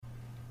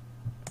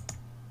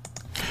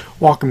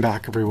Welcome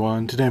back,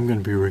 everyone. Today I'm going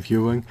to be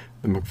reviewing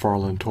the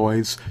McFarlane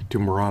Toys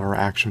Maurder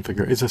action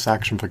figure. Is this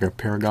action figure a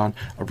paragon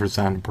of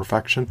resounding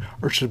perfection,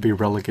 or should it be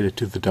relegated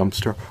to the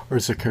dumpster, or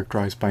is it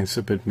characterized by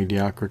insipid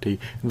mediocrity?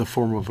 In the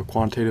form of a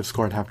quantitative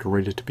score, I'd have to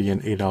rate it to be an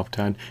 8 out of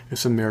 10.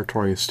 It's a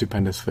meritorious,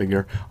 stupendous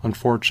figure.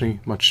 Unfortunately,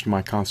 much to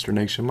my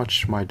consternation,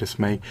 much to my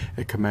dismay,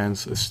 it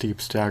commands a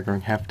steep,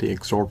 staggering, hefty,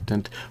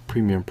 exorbitant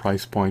premium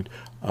price point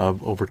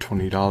of over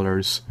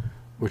 $20,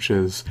 which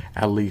is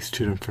at least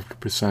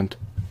 250%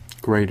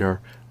 greater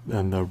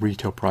than the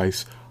retail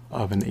price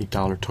of an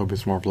 $8 Toy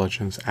Biz Marvel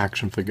Legends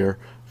action figure.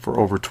 For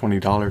over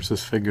 $20,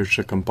 this figure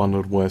should come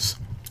bundled with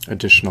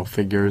additional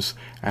figures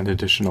and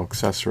additional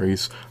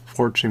accessories.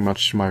 Fortunately,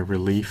 much to my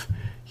relief,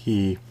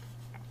 he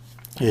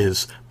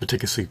is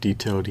meticulously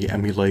detailed. He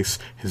emulates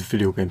his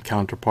video game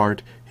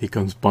counterpart. He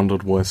comes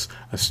bundled with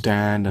a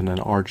stand and an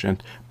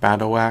argent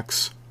battle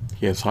axe.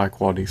 He has high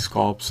quality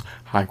sculpts,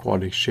 high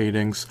quality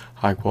shadings,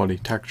 high quality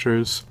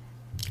textures,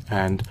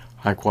 and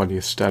high quality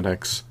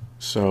aesthetics.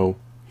 So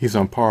he's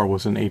on par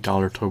with an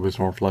 $8 Toy Biz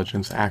Marvel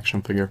Legends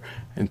action figure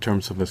in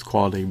terms of his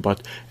quality,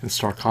 but in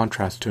stark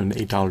contrast to an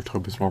 $8 Toy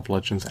Biz Marvel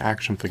Legends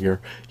action figure,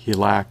 he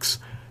lacks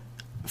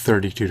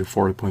 32 to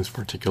 40 points of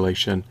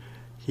articulation.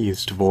 He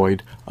is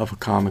devoid of a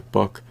comic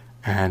book,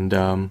 and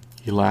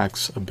he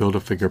lacks a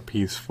Build-A-Figure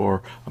piece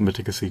for a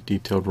meticulously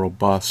detailed,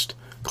 robust,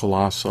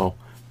 colossal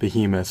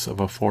behemoth of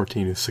a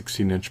 14 to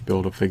 16 inch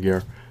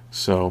Build-A-Figure.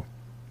 So,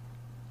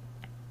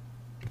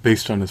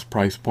 based on his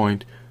price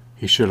point,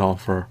 he should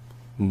offer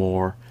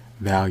more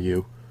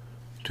value,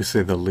 to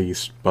say the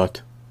least,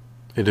 but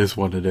it is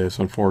what it is,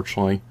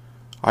 unfortunately.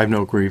 I have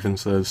no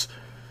grievances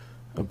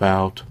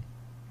about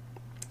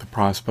the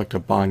prospect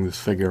of buying this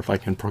figure. If I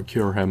can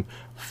procure him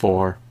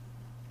for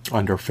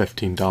under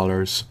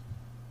 $15,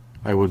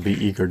 I would be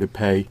eager to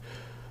pay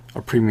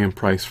a premium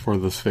price for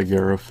this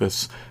figure if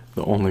it's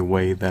the only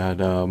way that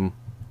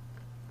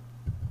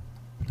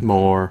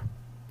more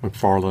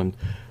McFarlane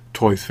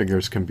Toys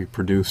figures can be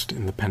produced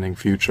in the pending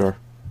future.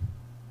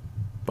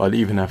 But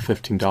even at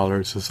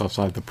 $15, it's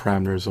outside the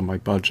parameters of my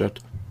budget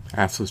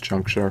at this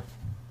juncture.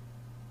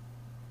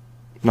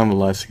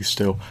 Nonetheless, he's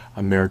still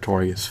a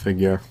meritorious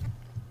figure.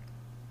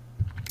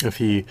 If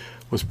he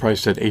was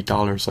priced at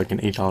 $8 like an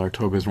 $8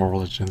 Toy Biz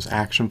Marvel Legends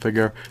action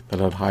figure that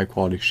had high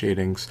quality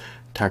shadings,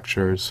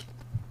 textures,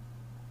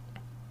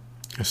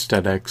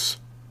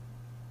 aesthetics,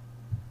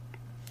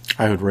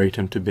 I would rate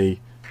him to be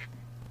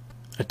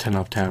a 10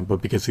 out of 10,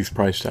 but because he's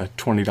priced at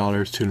 $20,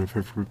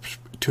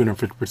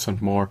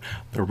 250% more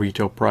the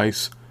retail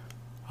price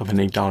of an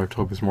 $8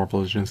 Toy Biz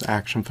Marvel Legends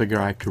action figure,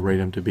 I have to rate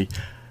him to be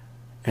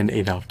an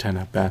 8 out of 10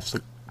 at best.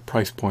 The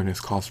price point is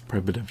cost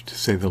prohibitive, to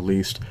say the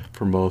least,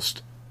 for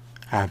most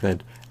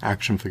avid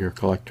action figure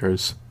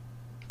collectors.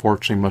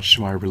 Fortunately, much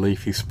to my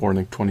relief, he's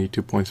sporting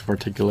 22 points of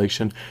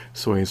articulation,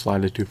 so he has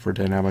latitude for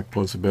dynamic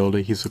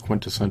posability. He's a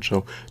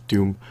quintessential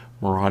Doom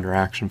Marauder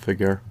action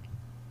figure.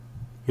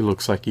 He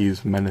looks like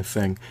he's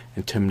menacing,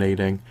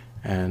 intimidating,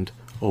 and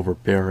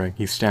overbearing.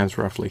 He stands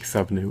roughly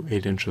 7 to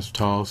 8 inches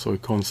tall, so he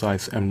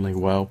coincides eminently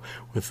well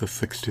with the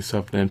 6 to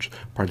 7 inch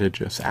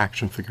prodigious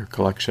action figure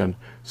collection.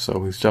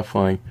 So he's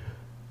definitely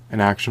an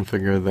action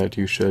figure that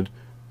you should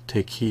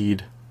take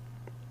heed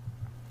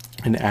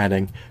in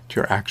adding to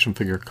your action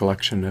figure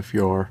collection if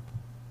you're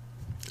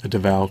a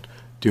devout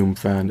Doom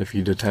fan. If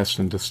you detest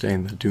and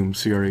disdain the Doom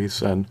series,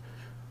 then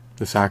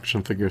this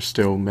action figure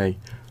still may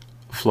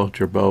float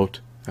your boat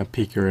and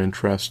pique your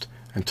interest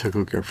and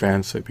tickle your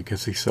fancy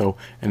because he's so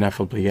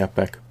ineffably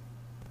epic.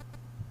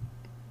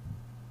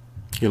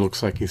 He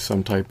looks like he's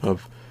some type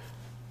of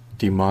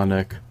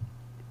demonic,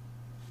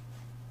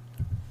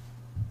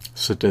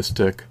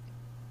 sadistic,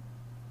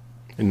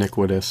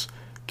 iniquitous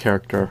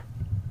character.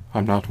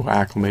 I'm not well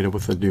acclimated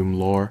with the Doom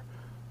lore,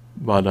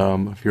 but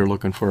if you're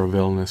looking for a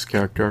villainous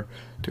character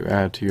to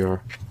add to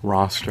your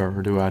roster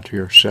or to add to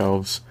your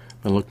shelves,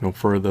 then look no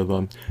further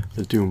than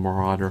the Doom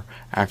Marauder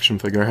action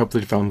figure. I hope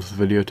that you found this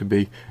video to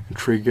be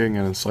intriguing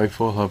and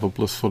insightful. Have a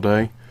blissful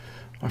day.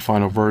 My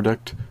final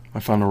verdict, my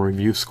final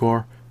review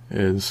score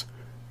is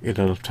 8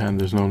 out of 10.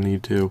 There's no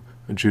need to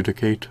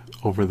adjudicate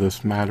over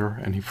this matter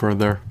any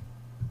further.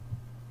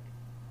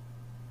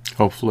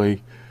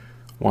 Hopefully,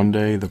 one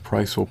day the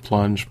price will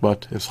plunge,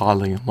 but it's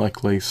highly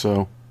unlikely,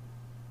 so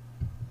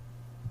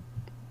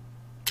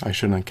I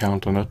shouldn't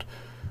count on it.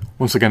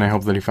 Once again, I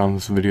hope that you found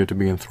this video to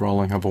be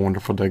enthralling. Have a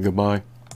wonderful day. Goodbye.